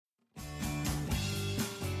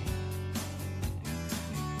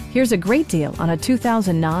Here's a great deal on a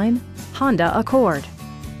 2009 Honda Accord.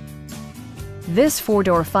 This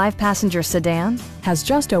four-door, five-passenger sedan has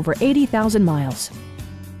just over 80,000 miles.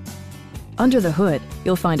 Under the hood,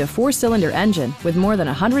 you'll find a four-cylinder engine with more than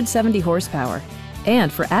 170 horsepower.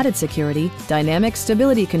 And for added security, dynamic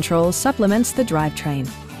stability control supplements the drivetrain.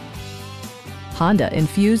 Honda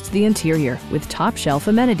infused the interior with top-shelf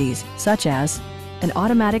amenities such as an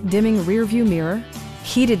automatic dimming rear-view mirror,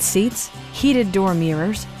 heated seats, heated door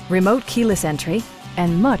mirrors, remote keyless entry,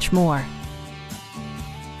 and much more.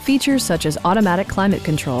 Features such as automatic climate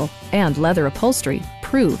control and leather upholstery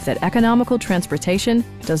prove that economical transportation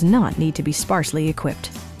does not need to be sparsely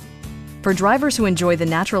equipped. For drivers who enjoy the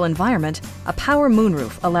natural environment, a power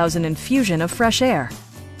moonroof allows an infusion of fresh air.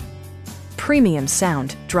 Premium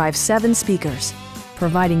sound drives 7 speakers,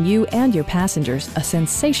 providing you and your passengers a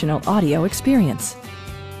sensational audio experience.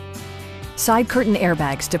 Side curtain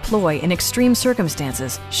airbags deploy in extreme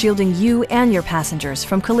circumstances, shielding you and your passengers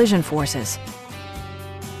from collision forces.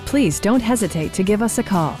 Please don't hesitate to give us a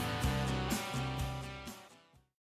call.